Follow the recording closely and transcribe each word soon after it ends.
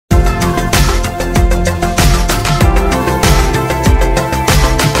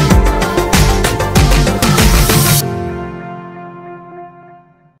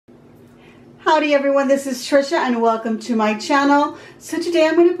Howdy everyone, this is Trisha and welcome to my channel. So today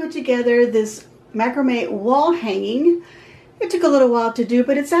I'm going to put together this macrame wall hanging. It took a little while to do,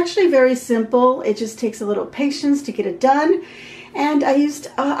 but it's actually very simple. It just takes a little patience to get it done. And I used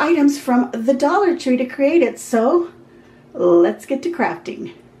items from the Dollar Tree to create it, so let's get to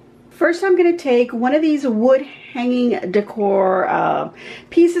crafting. First I'm going to take one of these wood hanging decor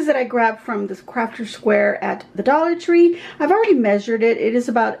pieces that I grabbed from this crafter square at the Dollar Tree. I've already measured it. It is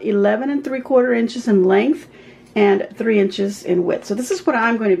about 11 3/4 inches in length and 3 inches in width. So this is what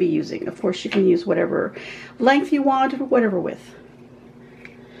I'm going to be using. Of course you can use whatever length you want or whatever width.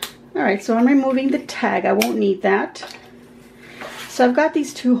 Alright, so I'm removing the tag. I won't need that. So I've got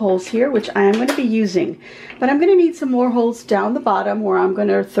these 2 holes here, which I am going to be using. But I'm going to need some more holes down the bottom where I'm going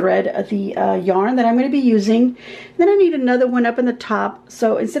to thread the yarn that I'm going to be using. Then I need another one up in the top.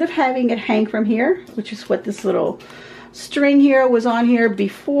 So instead of having it hang from here, which is what this little string here was on here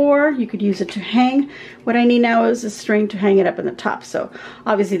before, you could use it to hang. What I need now is a string to hang it up in the top. So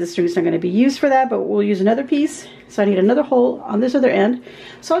obviously the string's not going to be used for that, but we'll use another piece. So I need another hole on this other end.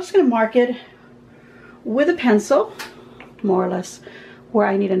 So I'm just going to mark it with a pencil, more or less, where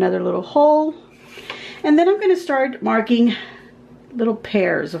I need another little hole. And then I'm going to start marking little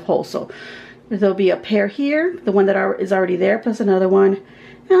pairs of holes. So there'll be a pair here, the one that is already there, plus another one.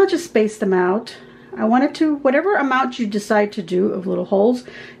 And I'll just space them out. I want it to, whatever amount you decide to do of little holes,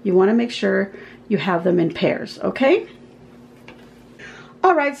 you want to make sure you have them in pairs, okay?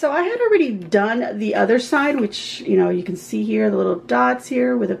 Alright, so I had already done the other side, which, you know, you can see here, the little dots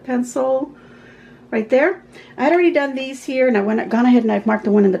here with a pencil. Right there. I had already done these here, and gone ahead and I've marked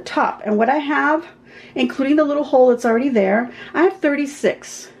the one in the top. And what I have, including the little hole that's already there, I have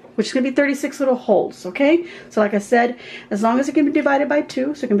 36, which is going to be 36 little holes, okay? So like I said, as long as it can be divided by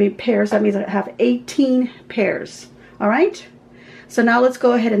 2, so it can be pairs, that means I have 18 pairs, all right? So now let's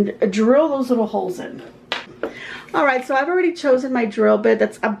go ahead and drill those little holes in. All right, so I've already chosen my drill bit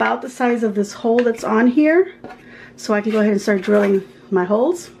that's about the size of this hole that's on here. So I can go ahead and start drilling my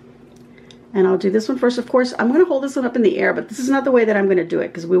holes. And I'll do this one first. Of course, I'm going to hold this one up in the air, but this is not the way that I'm going to do it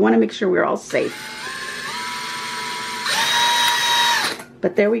because we want to make sure we're all safe.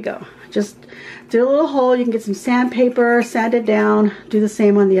 But there we go. Just do a little hole. You can get some sandpaper, sand it down. Do the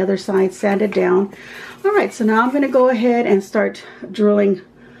same on the other side, sand it down. All right, so now I'm going to go ahead and start drilling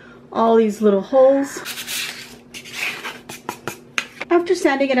all these little holes. After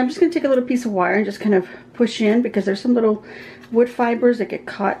sanding it, I'm just going to take a little piece of wire and just kind of push in because there's some little wood fibers that get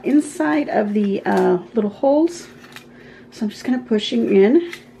caught inside of the little holes. So I'm just kind of pushing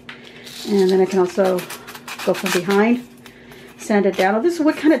in, and then I can also go from behind, sand it down. Oh, this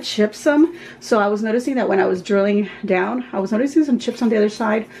wood kind of chips some, so I was noticing that when I was drilling down, I was noticing some chips on the other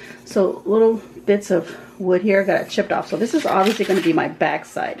side. So little bits of wood here got chipped off. So this is obviously going to be my back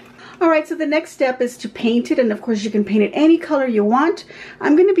side. Alright, so the next step is to paint it, and of course you can paint it any color you want.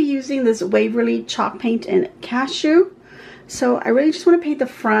 I'm going to be using this Waverly chalk paint in Cashew. So I really just want to paint the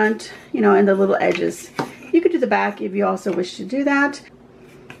front, you know, and the little edges. You could do the back if you also wish to do that.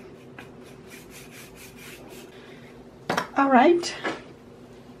 Alright.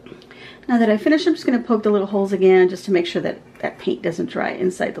 Now that I finished, I'm just going to poke the little holes again just to make sure that that paint doesn't dry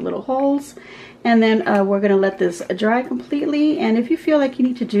inside the little holes. And then we're going to let this dry completely. And if you feel like you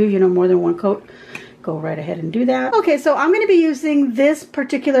need to do, you know, more than one coat, go right ahead and do that. Okay, so I'm going to be using this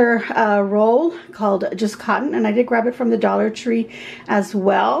particular roll called Just Cotton, and I did grab it from the Dollar Tree as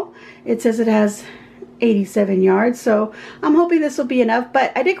well. It says it has 87 yards, so I'm hoping this will be enough,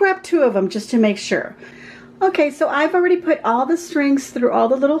 but I did grab 2 of them just to make sure. Okay, so I've already put all the strings through all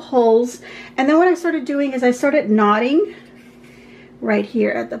the little holes, and then what I started doing is I started knotting right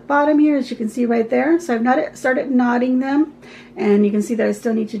here at the bottom here, as you can see right there. So I've started knotting them, and you can see that I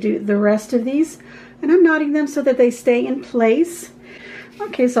still need to do the rest of these. And I'm knotting them so that they stay in place.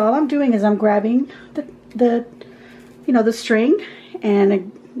 Okay, so all I'm doing is I'm grabbing the string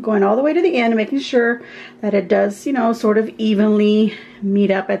and going all the way to the end and making sure that it does, you know, sort of evenly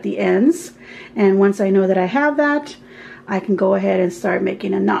meet up at the ends. And once I know that I have that, I can go ahead and start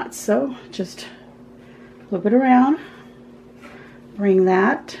making a knot. So just flip it around, bring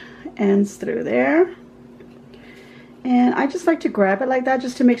that ends through there. And I just like to grab it like that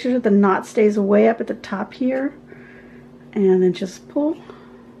just to make sure that the knot stays way up at the top here. And then just pull.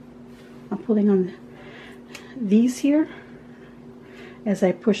 I'm pulling on these here as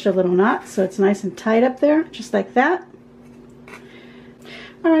I push the little knot so it's nice and tight up there, just like that.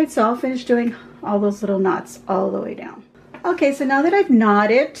 Alright, so I'll finish doing all those little knots all the way down. Okay, so now that I've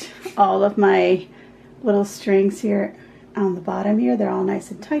knotted all of my little strings here on the bottom here, they're all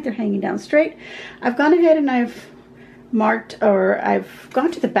nice and tight, they're hanging down straight. I've gone ahead and I've marked, or I've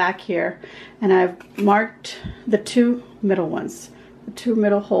gone to the back here and I've marked the 2 middle ones, the 2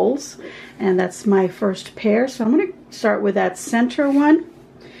 middle holes, and that's my first pair. So I'm going to start with that center one,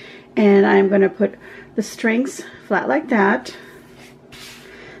 and I'm going to put the strings flat like that,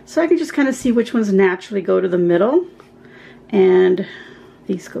 so I can just kind of see which ones naturally go to the middle, and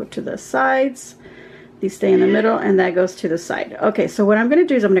these go to the sides, these stay in the middle, and that goes to the side. Okay, so what I'm going to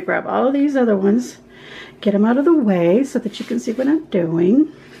do is I'm going to grab all of these other ones, get them out of the way so that you can see what I'm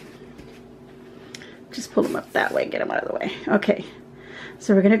doing. Just pull them up that way, get them out of the way. Okay,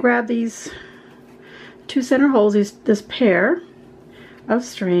 so we're going to grab these 2 center holes, this pair of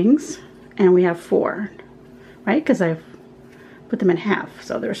strings, and we have 4, right? Because I've put them in half,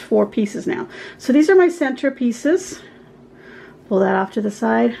 so there's 4 pieces now. So these are my center pieces. Pull that off to the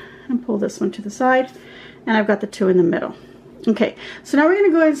side and pull this one to the side, and I've got the 2 in the middle. Okay, so now we're going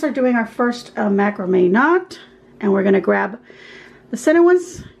to go ahead and start doing our first macrame knot, and we're going to grab the center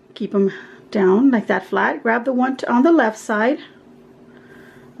ones, keep them down like that flat, grab the one on the left side,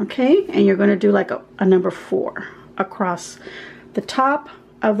 okay, and you're going to do like a number 4 across the top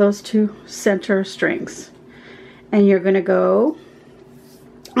of those 2 center strings, and you're going to go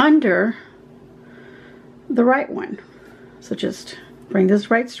under the right one. So just bring this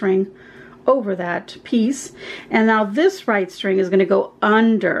right string over that piece, and now this right string is going to go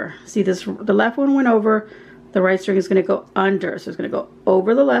under. See, this, the left one went over, the right string is going to go under, so it's going to go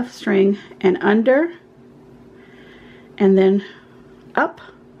over the left string and under, and then up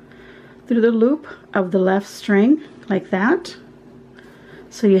through the loop of the left string like that.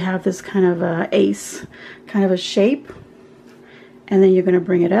 So you have this kind of a ace kind of a shape, and then you're going to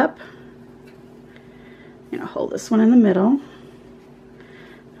bring it up. You know, hold this one in the middle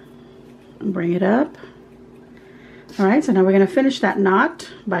and bring it up. All right, so now we're going to finish that knot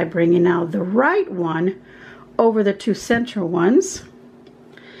by bringing now the right one over the 2 center ones,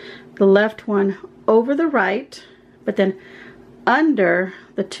 the left one over the right, but then under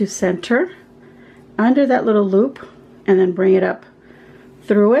the 2 center, under that little loop, and then bring it up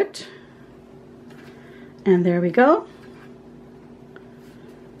through it, and there we go.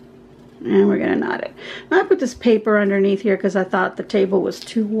 And we're going to knot it. Now I put this paper underneath here because I thought the table was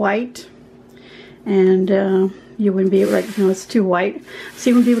too white, and you wouldn't be able, like, you know, it's too white, so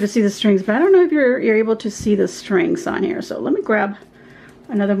you wouldn't be able to see the strings. But I don't know if you're able to see the strings on here. So let me grab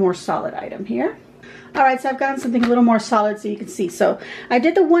another more solid item here. All right, so I've gotten something a little more solid so you can see. So I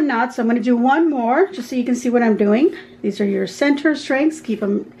did the 1 knot, so I'm going to do 1 more just so you can see what I'm doing. These are your center strings. Keep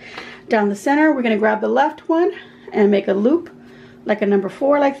them down the center. We're going to grab the left one and make a loop like a number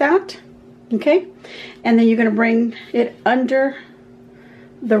 4 like that. Okay, and then you're going to bring it under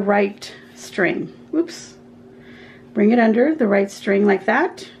the right string. Whoops. Bring it under the right string like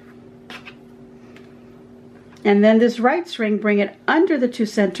that. And then this right string, bring it under the 2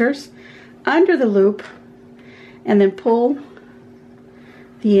 centers, under the loop, and then pull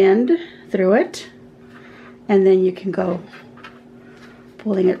the end through it. And then you can go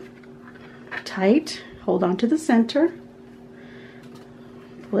pulling it tight. Hold on to the center.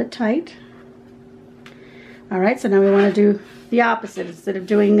 Pull it tight. All right, so now we want to do the opposite. Instead of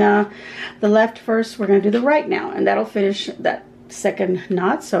doing the left first, we're going to do the right now, and that'll finish that second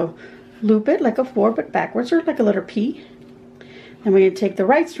knot. So loop it like a 4, but backwards, or like a letter P. And we're going to take the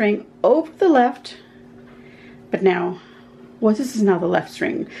right string over the left, but now, well, this is now the left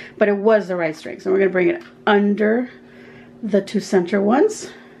string, but it was the right string. So we're going to bring it under the 2 center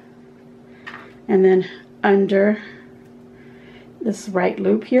ones, and then under this right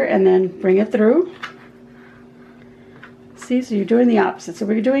loop here, and then bring it through. See, so you're doing the opposite. So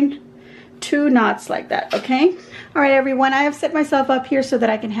we're doing 2 knots like that, okay? All right, everyone, I have set myself up here so that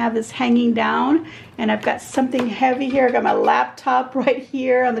I can have this hanging down, and I've got something heavy here. I got my laptop right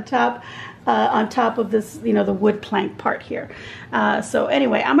here on the top, on top of this, you know, the wood plank part here. So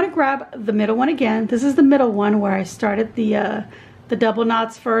anyway, I'm gonna grab the middle one again. This is the middle one where I started the double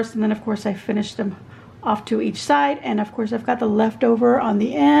knots first, and then of course I finished them off to each side, and of course I've got the leftover on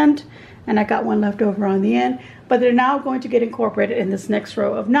the end, and I got one left over on the end, but they're now going to get incorporated in this next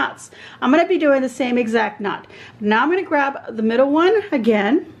row of knots. I'm going to be doing the same exact knot. Now I'm going to grab the middle one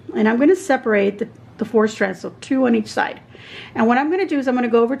again, and I'm going to separate the 4 strands, so 2 on each side. And what I'm going to do is I'm going to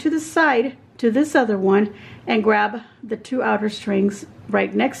go over to the side, to this other one, and grab the 2 outer strings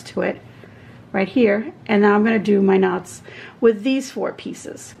right next to it, right here, and now I'm going to do my knots with these 4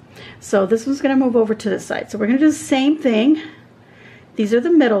 pieces. So this one's going to move over to the side. So we're going to do the same thing. These are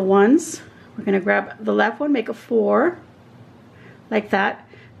the middle ones. We're going to grab the left one, make a 4 like that.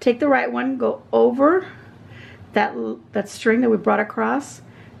 Take the right one, go over that string that we brought across,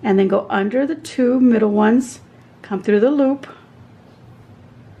 and then go under the 2 middle ones come through the loop,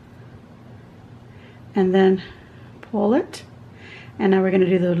 and then pull it. And now we're going to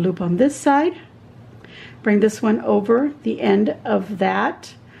do the loop on this side. Bring this one over the end of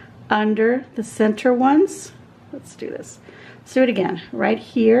that, under the center ones. Let's do this. Let's do it again. Right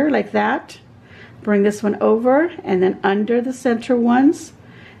here, like that. Bring this one over, and then under the center ones,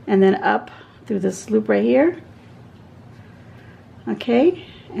 and then up through this loop right here. Okay,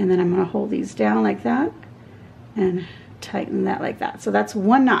 and then I'm going to hold these down like that, and tighten that like that. So that's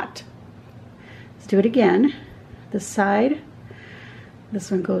one knot. Let's do it again. This side.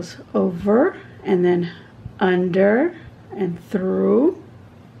 This one goes over, and then under and through.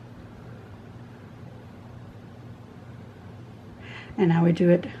 And now we do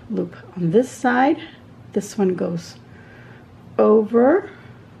it loop on this side. This one goes over,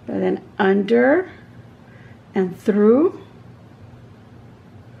 and then under and through.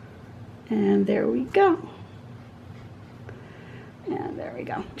 And there we go. And there we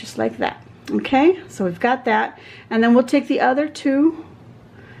go, just like that. Okay, so we've got that. And then we'll take the other two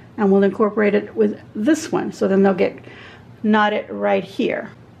and we'll incorporate it with this one. So then they'll get knotted right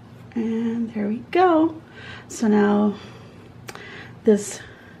here. And there we go. So now this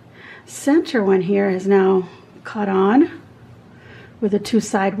center one here is now caught on with the two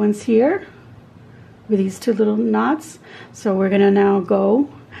side ones here with these two little knots. So we're gonna now go,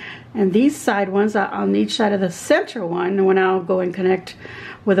 and these side ones are on each side of the center one, and we'll now go and connect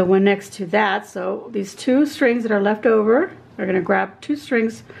with the one next to that. So these two strings that are left over, we're gonna grab two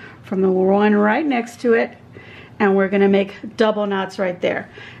strings from the one right next to it, and we're gonna make double knots right there.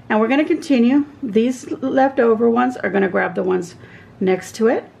 And we're gonna continue. These leftover ones are gonna grab the ones next to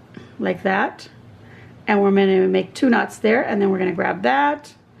it, like that. And we're gonna make two knots there, and then we're gonna grab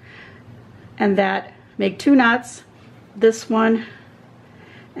that and that, make two knots, this one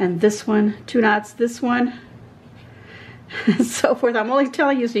and this one, two knots, this one, and so forth. I'm only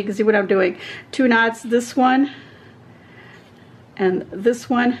telling you so you can see what I'm doing. Two knots, this one, and this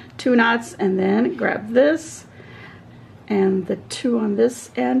one, two knots, and then grab this, and the two on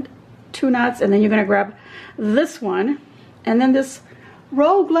this end, two knots, and then you're gonna grab this one, and then this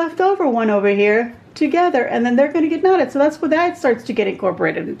rogue leftover one over here together, and then they're gonna get knotted. So that's where that starts to get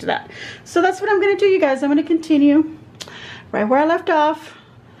incorporated into that. So that's what I'm gonna do, you guys. I'm gonna continue right where I left off,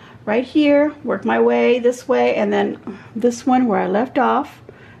 right here, work my way this way, and then this one where I left off,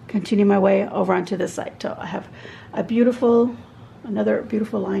 continue my way over onto this side. So I have a beautiful, another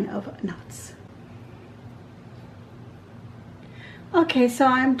beautiful line of knots. Okay, so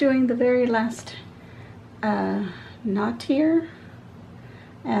I'm doing the very last knot here,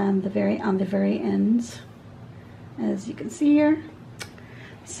 and on the very ends, as you can see here.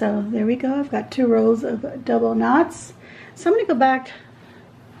 So there we go. I've got two rows of double knots. So I'm going to go back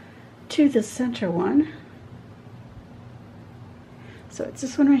to the center one. So it's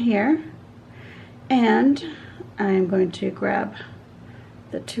this one right here, and I'm going to grab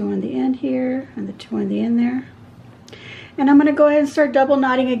the two on the end here and the two on the end there, and I'm going to go ahead and start double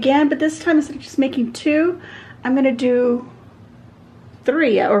knotting again, but this time instead of just making two, I'm going to do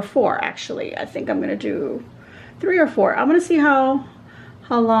three or four. Actually, I think I'm going to do 3 or 4. I'm going to see how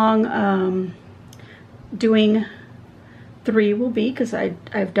long doing 3 will be, because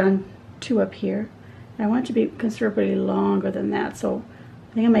I've done 2 up here. I want it to be considerably longer than that, so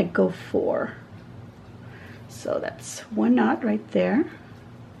I think I might go 4. So that's 1 knot right there.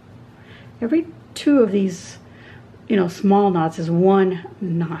 Every 2 of these, you know, small knots is 1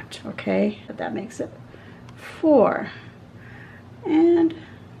 knot, okay? But that makes it 4. And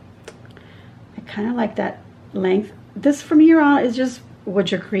I kind of like that length. This from here on is just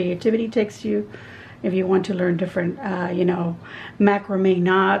what your creativity takes you. If you want to learn different, you know, macrame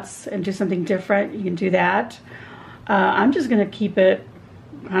knots and do something different, you can do that. I'm just gonna keep it.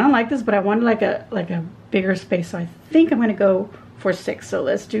 I don't like this, but I wanted like a bigger space, so I think I'm gonna go for 6. So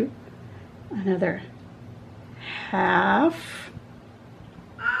let's do another half,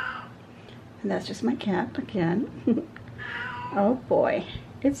 and that's just my cat again. Oh boy,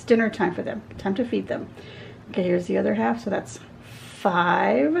 it's dinner time for them. Time to feed them. Okay, here's the other half, so that's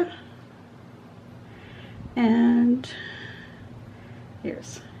 5. And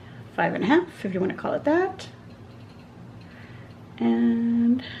here's 5.5, if you want to call it that.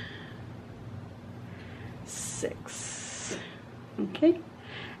 And 6. Okay,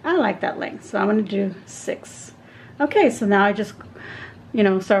 I like that length, so I'm going to do 6. Okay, so now I just, you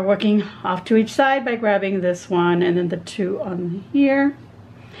know, start working off to each side by grabbing this one and then the 2 on here,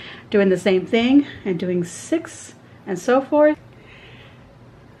 doing the same thing and doing 6 and so forth.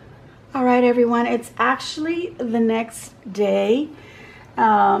 All right, everyone, it's actually the next day.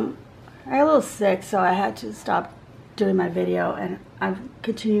 I got a little sick, so I had to stop doing my video, and I'm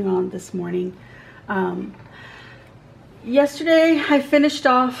continuing on this morning. Yesterday I finished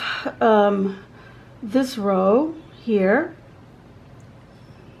off this row here.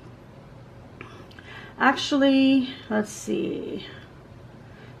 Actually, let's see.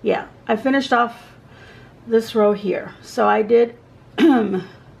 Yeah, I finished off this row here. So I did two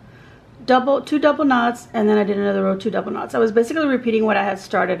double knots, and then I did another row, 2 double knots. I was basically repeating what I had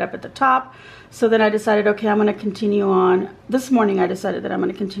started up at the top. So then I decided, okay, I'm going to continue on. This morning I decided that I'm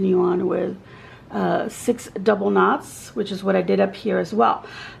going to continue on with 6 double knots, which is what I did up here as well.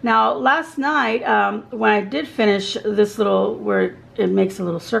 Now last night, when I did finish this little, where it makes a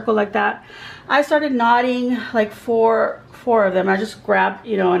little circle like that, I started knotting like four of them. I just grabbed,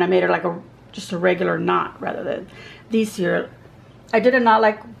 you know, and I made it like just a regular knot rather than these here. I did a knot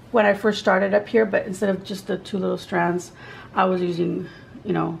like when I first started up here, but instead of just the 2 little strands, I was using,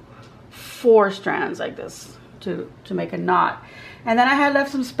 you know, 4 strands like this to make a knot. And then I had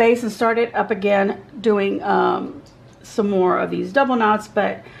left some space and started up again doing some more of these double knots.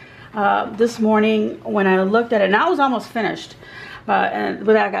 But this morning when I looked at it, and I was almost finished, but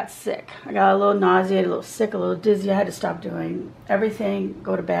I got sick. I got a little nauseated, a little sick, a little dizzy. I had to stop doing everything,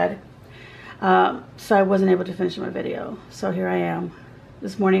 go to bed. So I wasn't able to finish my video. So here I am.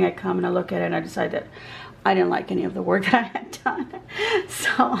 This morning I come and I look at it and I decided that I didn't like any of the work that I had done.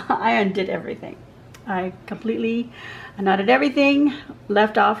 So I undid everything. I completely knotted everything,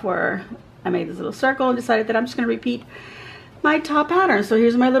 left off where I made this little circle, and decided that I'm just going to repeat my top pattern. So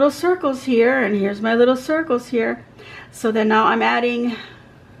here's my little circles here, and here's my little circles here. So then now I'm adding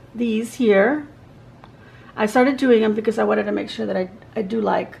these here. I started doing them because I wanted to make sure that I do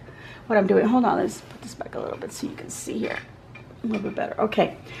like what I'm doing. Hold on, let's put this back a little bit so you can see here a little bit better.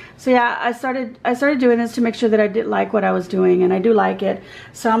 Okay, so yeah, I started doing this to make sure that I did like what I was doing, and I do like it.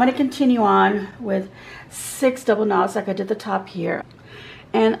 So I'm going to continue on with 6 double knots like I did the top here.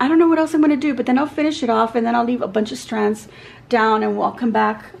 And I don't know what else I'm going to do, but then I'll finish it off, and then I'll leave a bunch of strands down, and I'll come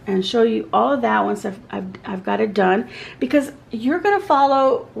back and show you all of that once I've got it done, because you're going to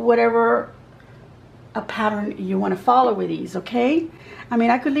follow whatever a pattern you want to follow with these, okay? I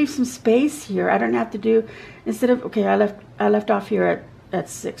mean, I could leave some space here. I don't have to do, instead of, okay, I left off here at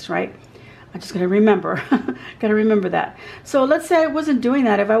 6, right? I just gotta remember, gotta remember that. So let's say I wasn't doing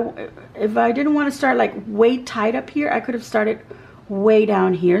that. If I didn't want to start like way tight up here, I could have started way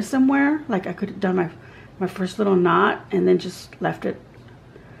down here somewhere. Like I could have done my first little knot and then just left it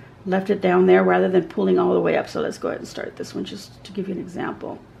down there rather than pulling all the way up. So let's go ahead and start this one just to give you an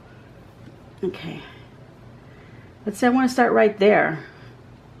example. Okay. Let's say I want to start right there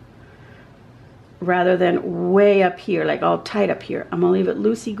rather than way up here, like all tight up here. I'm gonna leave it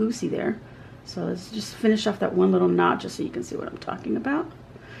loosey-goosey there. So let's just finish off that one little knot just so you can see what I'm talking about.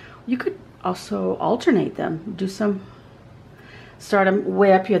 You could also alternate them. Do some, start them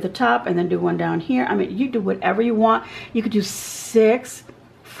way up here at the top and then do one down here. I mean, you do whatever you want. You could do 6,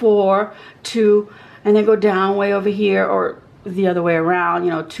 4, 2, and then go down way over here, or the other way around, you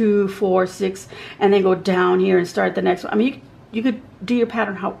know, 2, 4, 6, and then go down here and start the next one. I mean, you could do your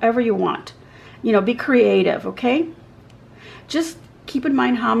pattern however you want. You know, be creative, okay? Just keep in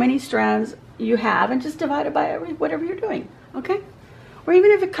mind how many strands you have and just divide it by whatever you're doing, okay? Or even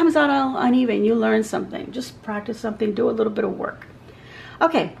if it comes out uneven, you learn something. Just practice something, do a little bit of work.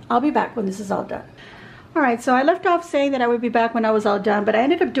 Okay, I'll be back when this is all done. All right, so I left off saying that I would be back when I was all done, but I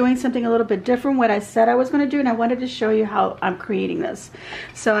ended up doing something a little bit different what I said I was going to do, and I wanted to show you how I'm creating this.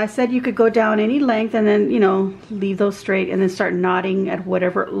 So I said you could go down any length and then, you know, leave those straight and then start knotting at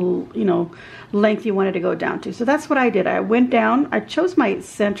whatever, you know, length you wanted to go down to. So that's what I did. I went down, I chose my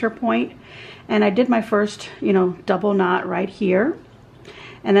center point, and I did my first, you know, double knot right here.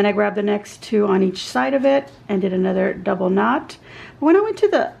 And then I grabbed the next 2 on each side of it and did another double knot. When I went to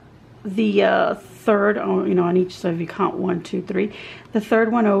the third, you know, on each, so if you count 1, 2, 3, the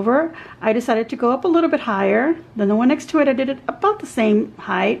third one over, I decided to go up a little bit higher. Then the one next to it, I did it about the same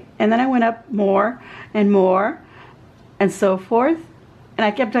height, and then I went up more and more and so forth. And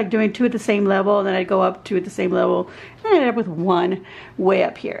I kept like doing 2 at the same level, and then I'd go up 2 at the same level, and I ended up with 1 way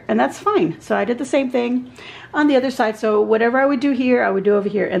up here, and that's fine. So I did the same thing on the other side. So whatever I would do here, I would do over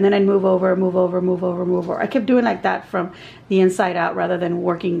here, and then I'd move over, move over, move over, move over. I kept doing like that from the inside out rather than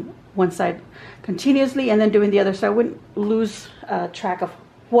working one side continuously and then doing the other, so I wouldn't lose track of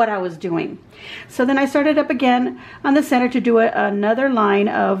what I was doing. So then I started up again on the center to do another line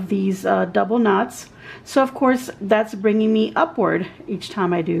of these double knots. So of course that's bringing me upward each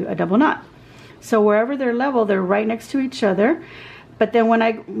time I do a double knot. So wherever they're level, they're right next to each other. But then when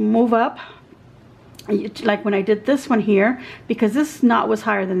I move up, like when I did this one here, because this knot was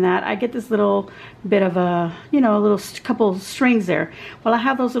higher than that, I get this little bit of a, you know, a little couple strings there. Well, I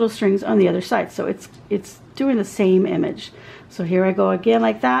have those little strings on the other side, so it's doing the same image. So here I go again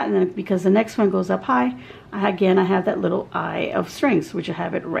like that, and then because the next one goes up high, I have that little eye of strings, which I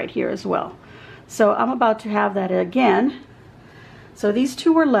have it right here as well. So I'm about to have that again. So these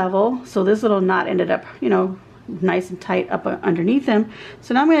two were level, so this little knot ended up, you know, nice and tight up underneath them.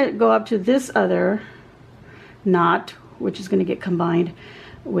 So now I'm going to go up to this other knot, which is going to get combined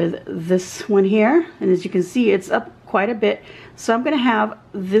with this one here, and as you can see, it's up quite a bit. So I'm going to have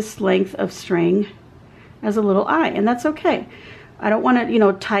this length of string as a little eye, and that's okay. I don't want to, you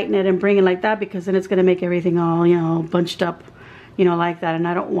know, tighten it and bring it like that, because then it's going to make everything all, you know, bunched up, you know, like that, and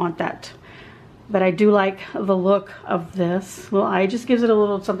I don't want that. But I do like the look of this little eye. It just gives it a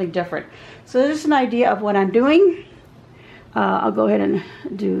little something different. So there's just an idea of what I'm doing. I'll go ahead and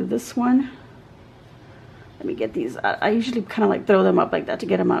do this one. Let me get these. I usually kind of like throw them up like that to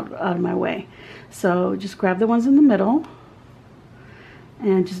get them out of my way. So just grab the ones in the middle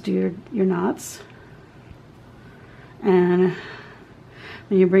and just do your knots. And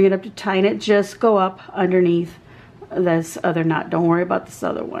when you bring it up to tighten it, just go up underneath this other knot. Don't worry about this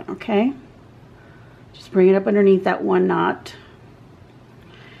other one, okay? Just bring it up underneath that one knot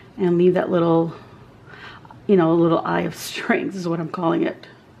and leave that little, you know, little eye of strings is what I'm calling it.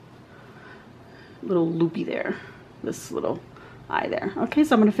 Little loopy there, this little eye there. Okay,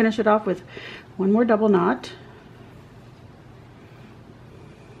 so I'm going to finish it off with one more double knot.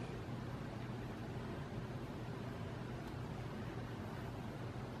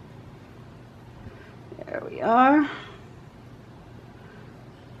 There we are.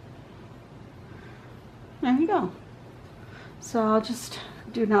 There we go. So I'll just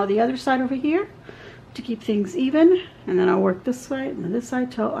do now the other side over here to keep things even, and then I'll work this side and this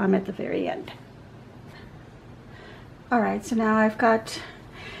side till I'm at the very end. Alright, so now I've got,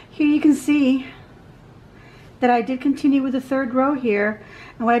 here you can see that I did continue with the third row here,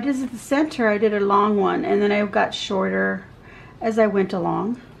 and what I did is at the center I did a long one, and then I got shorter as I went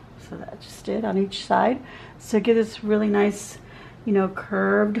along. So that I just did on each side. So get this really nice, you know,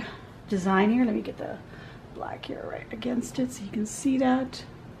 curved design here. Let me get the black here right against it so you can see that.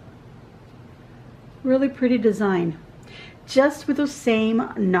 Really pretty design. Just with those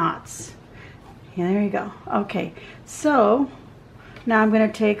same knots. Yeah, there you go. Okay, so now I'm going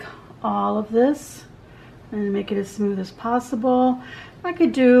to take all of this and make it as smooth as possible. I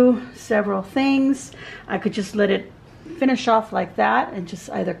could do several things. I could just let it finish off like that and just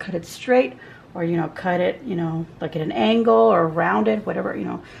either cut it straight or, you know, cut it, you know, like at an angle or round it, whatever, you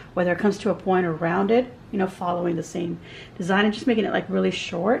know, whether it comes to a point or round it, you know, following the same design and just making it like really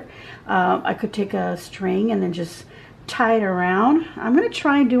short. I could take a string and then just tie it around. I'm going to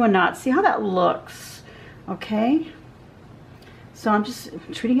try and do a knot, see how that looks. Okay, so I'm just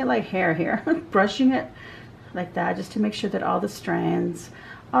treating it like hair here, brushing it like that just to make sure that all the strands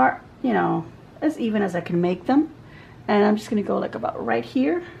are, you know, as even as I can make them. And I'm just going to go like about right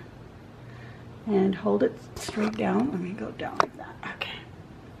here and hold it straight down. Let me go down like that. Okay,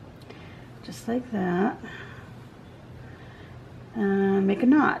 just like that. Make a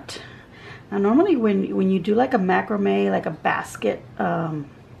knot. Now normally when you do like a macrame, like a basket, you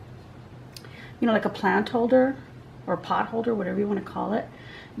know, like a plant holder or pot holder, whatever you want to call it,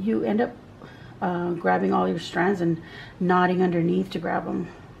 you end up grabbing all your strands and knotting underneath to grab them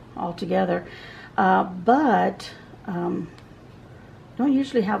all together. But don't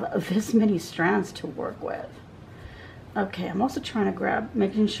usually have this many strands to work with. Okay, I'm also trying to grab,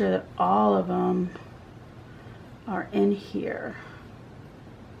 making sure that all of them are in here.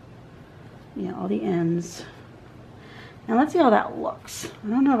 You know, all the ends. Now let's see how that looks. I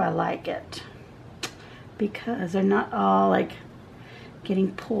don't know if I like it because they're not all like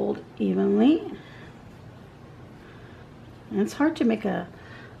getting pulled evenly. And it's hard to make a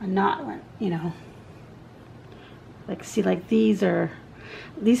knot, you know. Like, see, like these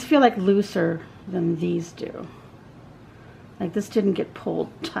feel like looser than these do. Like this didn't get pulled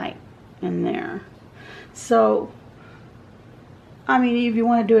tight in there. So, I mean, if you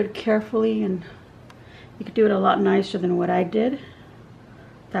want to do it carefully and you could do it a lot nicer than what I did,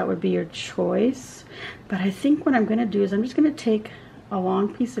 that would be your choice. But I think what I'm going to do is I'm just going to take a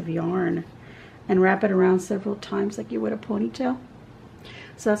long piece of yarn and wrap it around several times like you would a ponytail.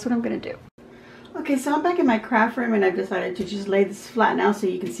 So that's what I'm going to do. Okay, so I'm back in my craft room and I've decided to just lay this flat now so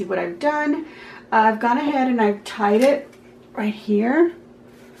you can see what I've done. I've gone ahead and I've tied it right here,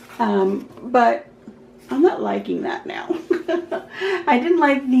 but I'm not liking that now. I didn't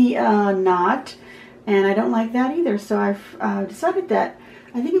like the knot, and I don't like that either, so I've decided that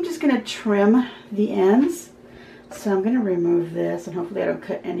I think I'm just going to trim the ends. So I'm going to remove this, and hopefully I don't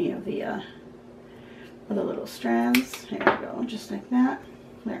cut any of the little strands. There we go, just like that.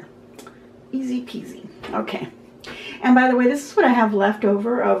 There. Easy peasy. Okay. And by the way, this is what I have left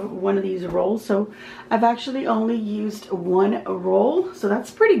over of one of these rolls. So I've actually only used one roll, so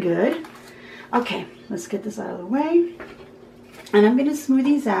that's pretty good. Okay, let's get this out of the way. And I'm going to smooth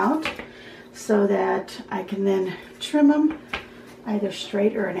these out so that I can then trim them either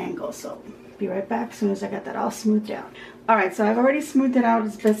straight or an angle. So be right back as soon as I got that all smoothed out. All right, so I've already smoothed it out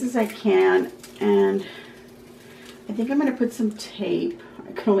as best as I can, and I think I'm going to put some tape.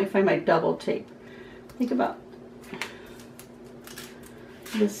 I can only find my double tape. Think about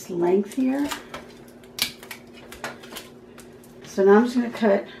this length here. So now I'm just going to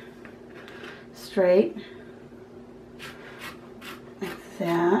cut straight like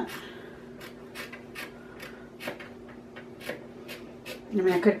that. I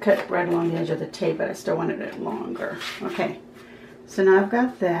mean, I could cut right along the edge of the tape, but I still wanted it longer. Okay, so now I've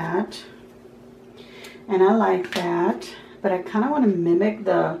got that, and I like that, but I kind of want to mimic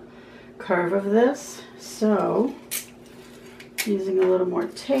the curve of this, so using a little more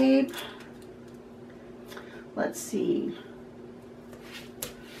tape. Let's see.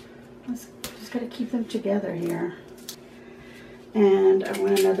 Just got to keep them together here. And I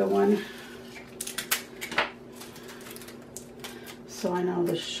want another one so I know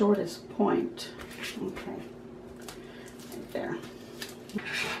the shortest point. Okay, right there.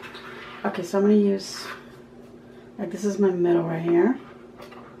 Okay, so I'm going to use, like, this is my middle right here.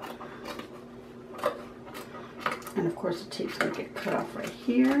 And of course the tape's going to get cut off right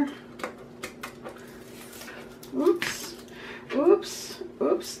here. Oops, oops,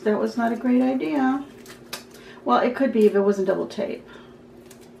 oops, that was not a great idea. Well, it could be if it wasn't double tape.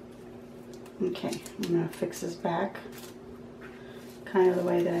 Okay, I'm going to fix this back kind of the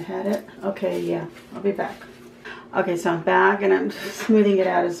way that I had it. Okay, yeah, I'll be back. Okay, so I'm back and I'm smoothing it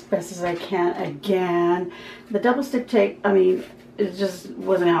out as best as I can again. The double stick tape, I mean, it just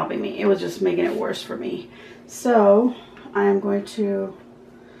wasn't helping me. It was just making it worse for me. So I'm going to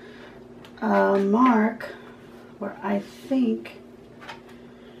mark where I think,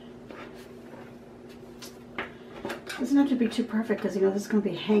 it doesn't have to be too perfect because, you know, this is going to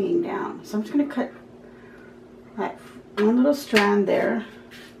be hanging down. So I'm just going to cut like one little strand there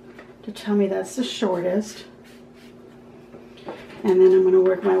to tell me that's the shortest. And then I'm going to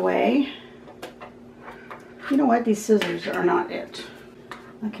work my way. You know what? These scissors are not it.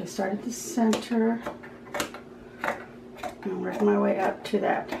 Okay, start at the center. And work my way up to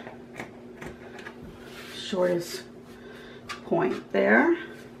that shortest point there.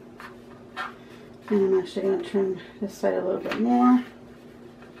 And I'm actually going to trim this side a little bit more.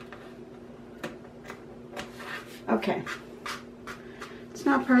 Okay. It's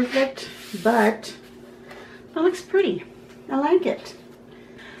not perfect, but it looks pretty. I like it.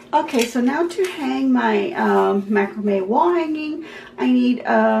 Okay, so now to hang my macrame wall hanging, I need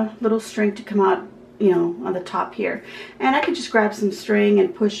a little string to come out, you know, on the top here. And I could just grab some string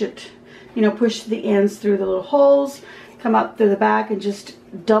and push it, you know, push the ends through the little holes, come up through the back and just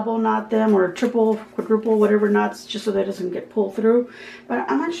double knot them, or triple, quadruple, whatever knots, just so that it doesn't get pulled through. But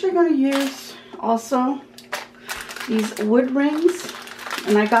I'm actually going to use also these wood rings,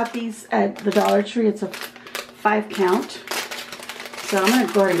 and I got these at the Dollar Tree. It's a 5 count. So I'm going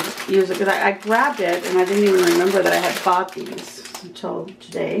to go ahead and use it because I grabbed it and I didn't even remember that I had bought these until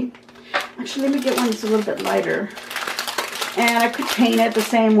today. Actually, let me get one that's a little bit lighter. And I could paint it the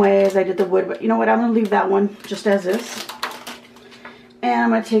same way as I did the wood, but you know what? I'm going to leave that one just as is. And I'm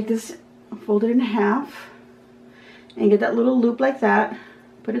going to take this, fold it in half, and get that little loop like that,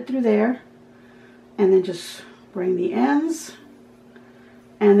 put it through there, and then just bring the ends,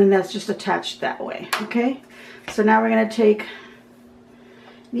 and then that's just attached that way, okay? So now we're going to take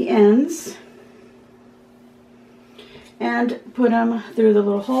the ends and put them through the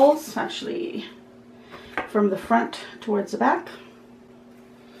little holes, actually from the front towards the back.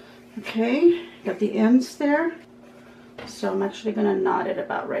 Okay, got the ends there. So I'm actually going to knot it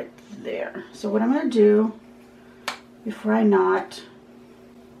about right there. So what I'm going to do before I knot,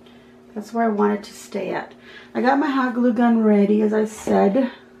 that's where I want it to stay at. I got my hot glue gun ready, as I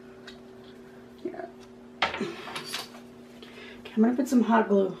said. Yeah. Okay, I'm going to put some hot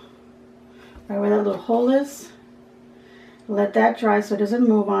glue right where that little hole is. Let that dry so it doesn't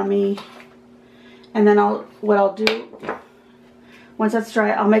move on me. And then what I'll do, once that's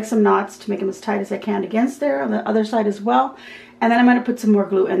dry, I'll make some knots to make them as tight as I can against there on the other side as well. And then I'm going to put some more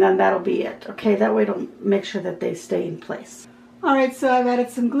glue, and then that'll be it. Okay, that way it'll make sure that they stay in place. All right, so I've added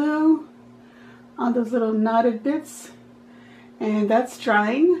some glue on those little knotted bits. And that's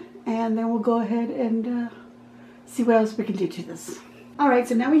drying. And then we'll go ahead and see what else we can do to this. Alright,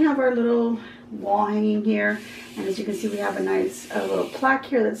 so now we have our little wall hanging here. And as you can see, we have a nice little plaque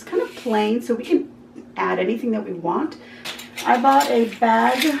here that's kind of plain, so we can add anything that we want. I bought a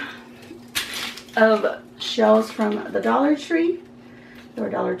bag of shells from the Dollar Tree. They were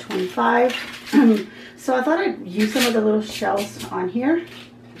 $1.25. So I thought I'd use some of the little shells on here.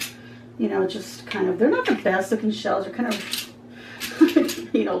 You know, just kind of, they're not the best looking shells. They're kind of,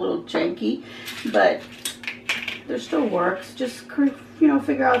 you know, a little janky, but there still works. Just, you know,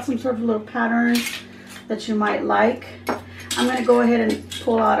 figure out some sort of little patterns that you might like. I'm going to go ahead and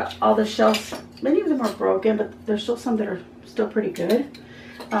pull out all the shells. Many of them are broken, but there's still some that are still pretty good.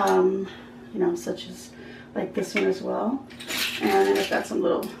 You know, such as like this one as well. And then I've got some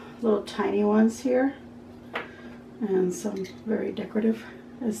little tiny ones here. And some very decorative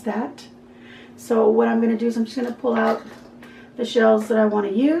as that. So what I'm going to do is I'm just going to pull out the shells that I want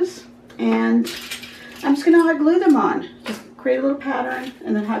to use. And I'm just going to hot glue them on. Just create a little pattern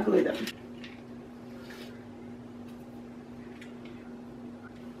and then hot glue them.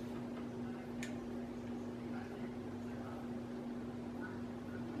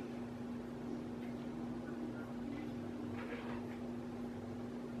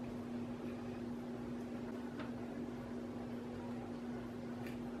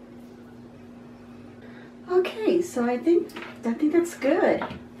 Okay, so I think that's good.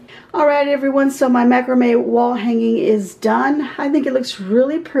 All right, everyone, so my macrame wall hanging is done. I think it looks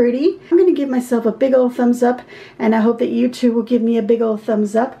really pretty. I'm going to give myself a big old thumbs up, and I hope that you too will give me a big old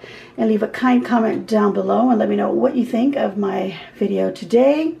thumbs up and leave a kind comment down below and let me know what you think of my video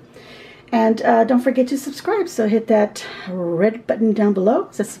today. And don't forget to subscribe, so hit that red button down below,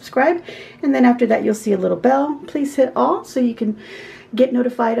 it says subscribe, and then after that you'll see a little bell. Please hit all so you can get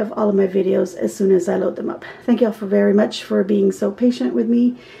notified of all of my videos as soon as I load them up. Thank you all very much for being so patient with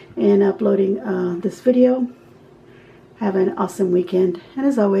me in uploading this video. Have an awesome weekend, and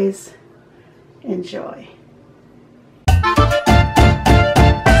as always, enjoy.